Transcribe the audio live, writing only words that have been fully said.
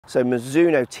So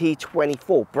Mizuno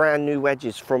T24, brand new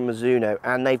wedges from Mizuno,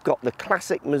 and they've got the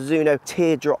classic Mizuno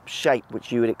teardrop shape,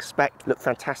 which you would expect. Look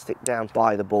fantastic down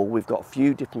by the ball. We've got a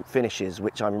few different finishes,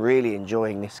 which I'm really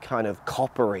enjoying, this kind of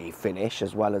coppery finish,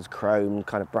 as well as chrome,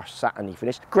 kind of brushed satiny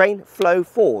finish. Grain flow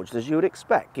forged, as you would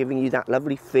expect, giving you that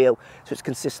lovely feel, so it's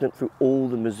consistent through all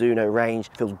the Mizuno range.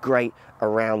 Feels great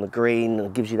around the green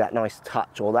and gives you that nice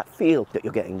touch, or that feel that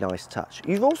you're getting nice touch.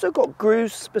 You've also got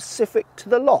grooves specific to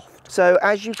the loft. So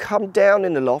as you come down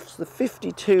in the lofts, the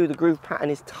 52, the groove pattern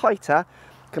is tighter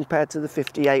compared to the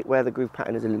 58, where the groove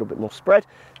pattern is a little bit more spread.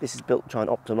 This is built to try and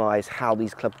optimize how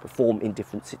these clubs perform in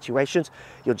different situations.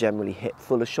 You'll generally hit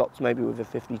fuller shots maybe with a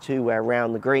 52, where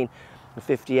around the green, the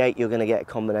 58, you're going to get a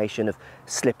combination of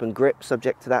slip and grip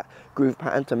subject to that groove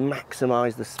pattern to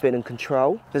maximize the spin and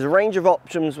control. There's a range of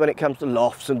options when it comes to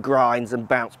lofts and grinds and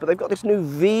bounce, but they've got this new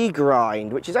V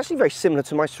grind, which is actually very similar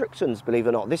to my Strixons, believe it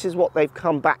or not. This is what they've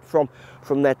come back from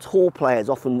their tour players,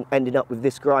 often ending up with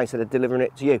this grind, so they're delivering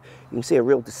it to you. You can see a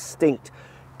real distinct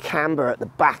camber at the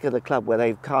back of the club where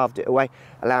they've carved it away,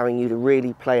 allowing you to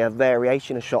really play a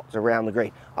variation of shots around the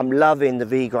green. I'm loving the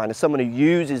V grind. As someone who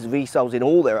uses V soles in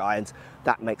all their irons,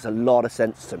 that makes a lot of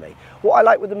sense to me. What I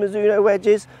like with the Mizuno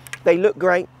wedges, they look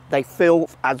great, they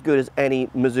feel as good as any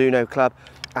Mizuno club,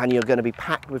 and you're going to be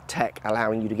packed with tech,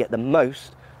 allowing you to get the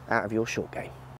most out of your short game.